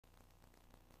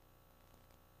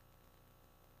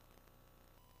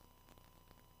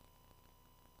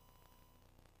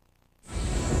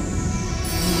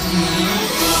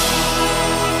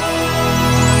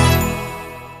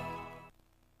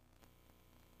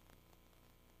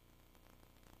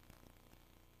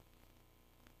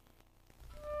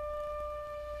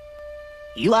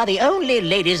You are the only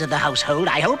ladies of the household,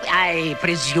 I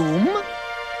presume?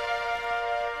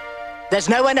 There's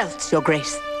no one else, Your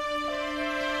Grace.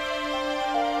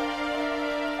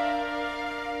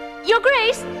 Your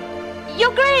Grace!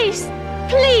 Your Grace!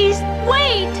 Please,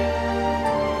 wait!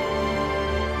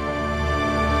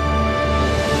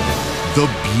 The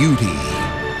beauty.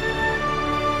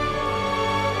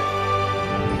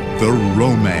 The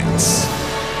romance.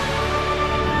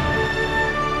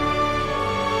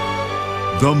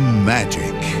 The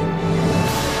magic.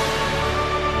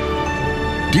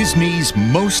 Disney's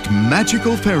most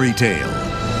magical fairy tale.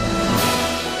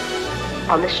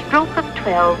 On the stroke of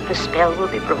 12, the spell will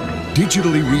be broken.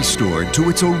 Digitally restored to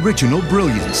its original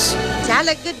brilliance.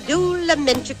 Salagadoola,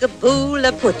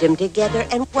 menchikaboola, put them together,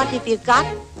 and what have you got?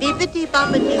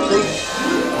 Bibbidi-bobbidi-boo.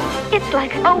 It's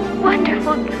like a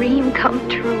wonderful dream come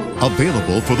true.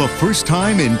 Available for the first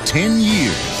time in 10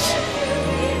 years.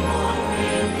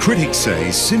 Critics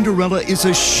say Cinderella is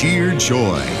a sheer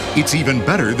joy. It's even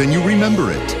better than you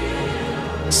remember it.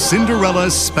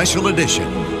 Cinderella Special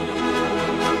Edition.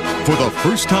 For the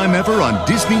first time ever on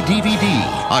Disney DVD,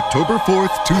 October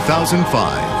 4th,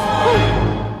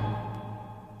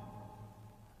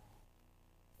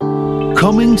 2005.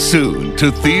 Coming soon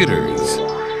to theaters.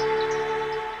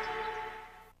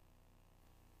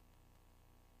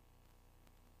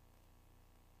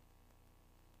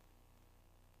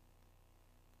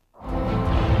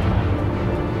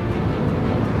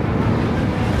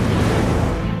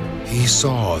 He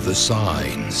saw the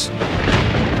signs.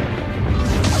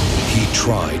 He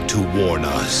tried to warn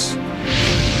us.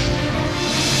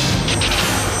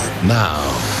 Now,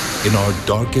 in our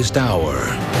darkest hour,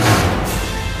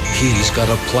 he's got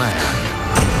a plan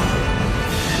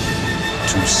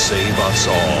to save us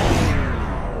all.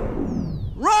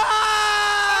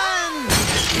 Run!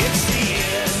 It's the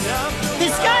end of the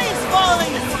sky is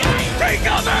falling! The sky! Take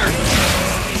cover!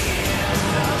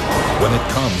 When it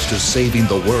comes to saving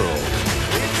the world,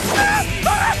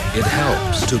 it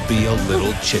helps to be a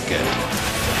little chicken.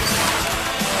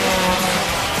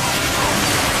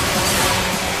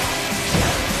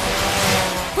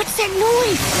 What's that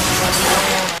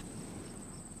noise?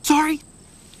 Sorry,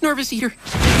 nervous eater.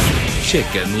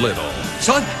 Chicken Little.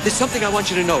 Son, there's something I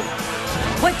want you to know.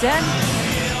 What, Dad?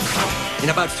 In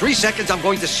about 3 seconds, I'm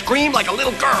going to scream like a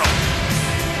little girl.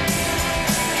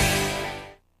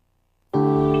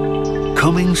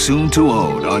 Coming soon to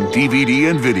own on DVD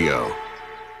and video.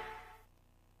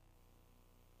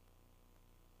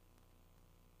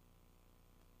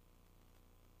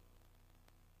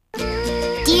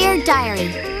 Dear Diary,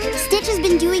 Stitch has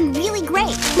been doing really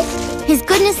great. His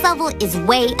goodness level is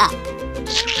way up.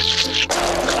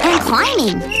 And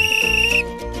climbing.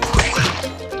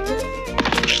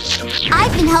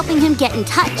 I've been helping him get in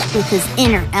touch with his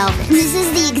inner Elvis. This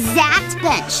is the exact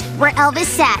bench where Elvis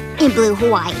sat in Blue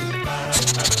Hawaii.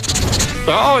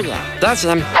 Oh yeah, that's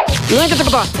him.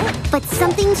 But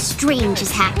something strange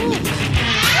is happening.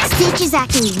 Stitch is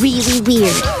acting really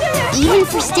weird, even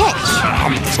for Stitch.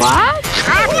 What?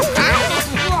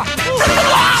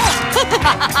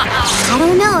 I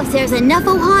don't know if there's enough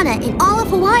Ohana in all of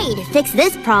Hawaii to fix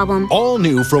this problem. All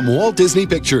new from Walt Disney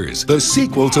Pictures, the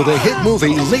sequel to the hit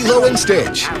movie Lilo and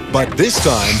Stitch. But this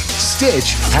time,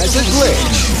 Stitch has a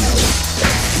glitch.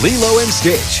 Lilo and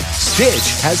Stitch,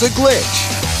 Stitch has a glitch.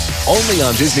 Only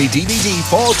on Disney DVD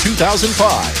Fall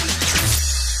 2005.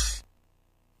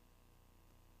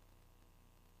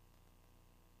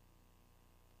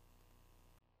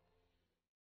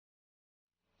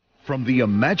 From the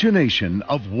imagination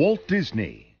of Walt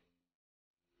Disney,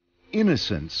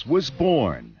 innocence was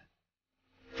born,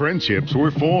 friendships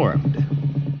were formed,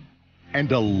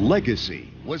 and a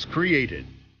legacy was created.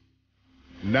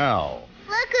 Now,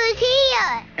 Look who's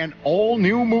here! an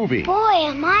all-new movie, Boy,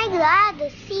 am I glad to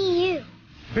see you.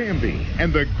 Bambi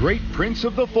and the Great Prince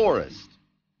of the Forest.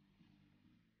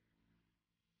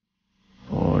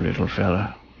 Poor little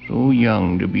fella, so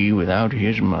young to be without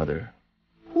his mother.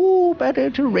 Who better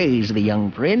to raise the young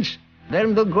prince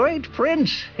than the great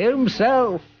prince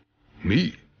himself?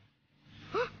 Me?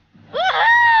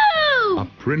 Woohoo! A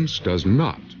prince does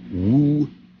not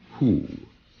woo-hoo.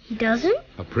 He doesn't?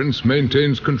 A prince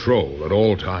maintains control at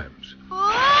all times.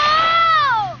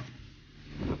 Whoa!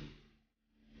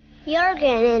 You're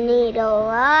gonna need a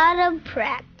lot of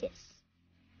practice.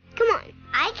 Come on,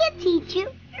 I can teach you.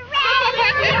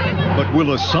 But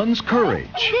will a son's courage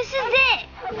This is it.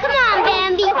 Come on,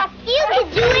 Bambi. You can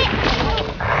do it.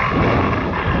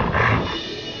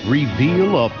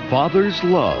 reveal a father's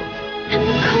love? The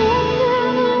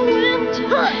colder the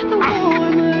winter, the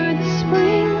warmer the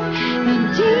spring, the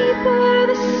deeper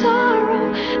the sorrow,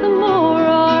 the more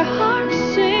our hearts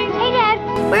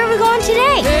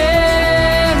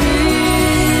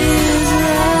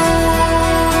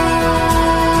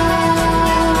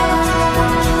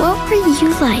you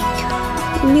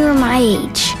like when you were my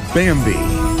age? Bambi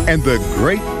and the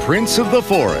Great Prince of the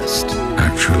Forest.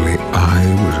 Actually, I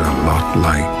was a lot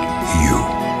like you.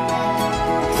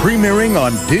 Premiering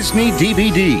on Disney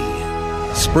DVD,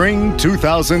 Spring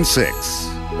 2006.